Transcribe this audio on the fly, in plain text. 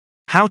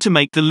How to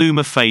make the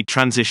Luma fade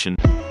transition.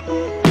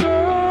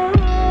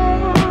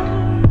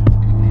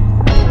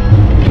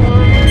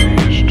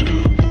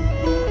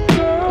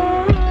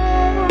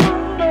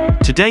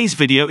 Today's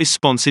video is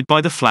sponsored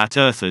by the Flat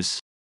Earthers.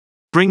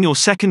 Bring your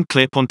second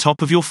clip on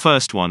top of your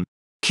first one.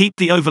 Keep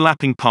the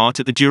overlapping part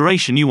at the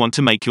duration you want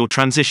to make your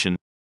transition.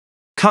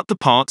 Cut the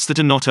parts that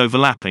are not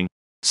overlapping.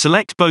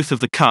 Select both of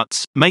the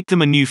cuts, make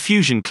them a new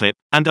Fusion clip,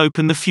 and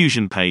open the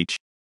Fusion page.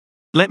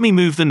 Let me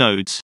move the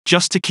nodes,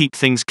 just to keep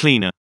things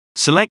cleaner.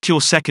 Select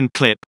your second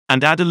clip,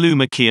 and add a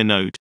Luma keyer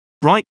node.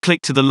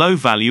 Right-click to the low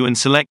value and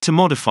select to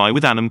modify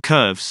with anim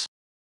curves.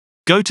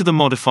 Go to the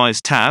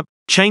Modifiers tab,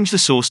 change the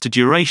source to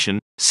duration,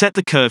 set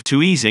the curve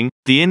to easing,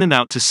 the in and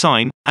out to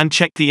sine, and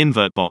check the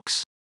invert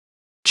box.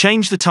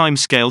 Change the time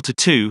scale to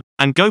 2,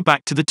 and go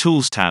back to the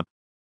Tools tab.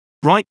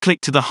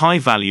 Right-click to the high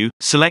value,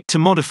 select to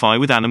modify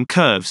with anim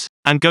curves,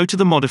 and go to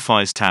the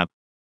Modifiers tab.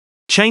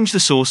 Change the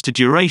source to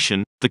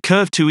duration, the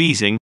curve to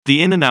easing,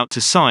 the in and out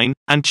to sine,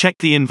 and check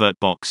the invert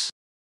box.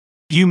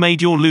 You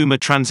made your Luma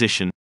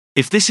transition.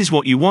 If this is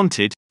what you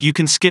wanted, you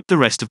can skip the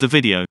rest of the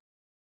video.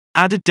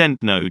 Add a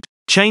dent node.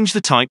 Change the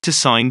type to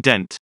sine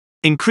dent.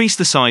 Increase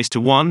the size to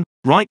 1,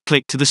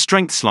 right-click to the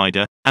strength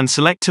slider, and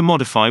select to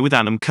modify with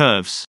anim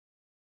curves.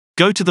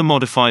 Go to the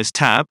Modifiers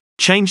tab,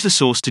 change the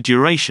source to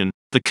duration,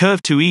 the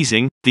curve to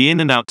easing, the in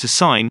and out to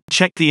sine,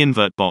 check the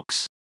invert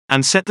box,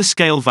 and set the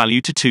scale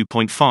value to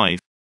 2.5.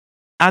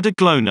 Add a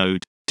glow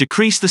node.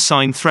 Decrease the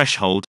sine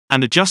threshold,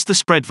 and adjust the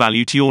spread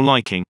value to your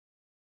liking.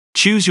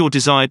 Choose your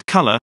desired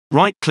color,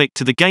 right-click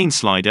to the gain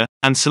slider,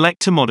 and select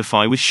to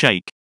modify with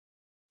shake.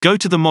 Go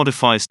to the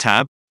Modifiers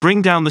tab,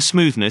 bring down the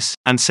smoothness,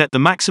 and set the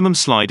maximum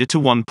slider to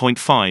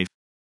 1.5.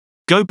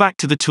 Go back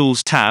to the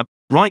Tools tab,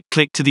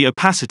 right-click to the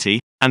opacity,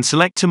 and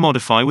select to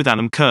modify with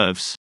anim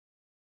curves.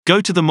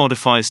 Go to the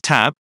Modifiers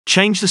tab,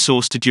 change the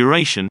source to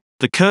duration,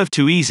 the curve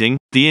to easing,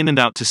 the in and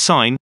out to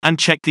sine, and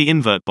check the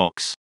invert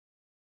box.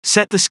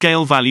 Set the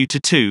scale value to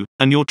 2,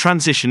 and your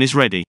transition is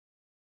ready.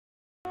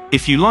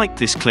 If you liked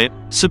this clip,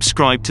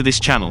 subscribe to this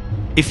channel.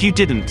 If you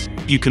didn't,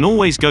 you can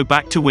always go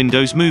back to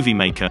Windows Movie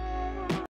Maker.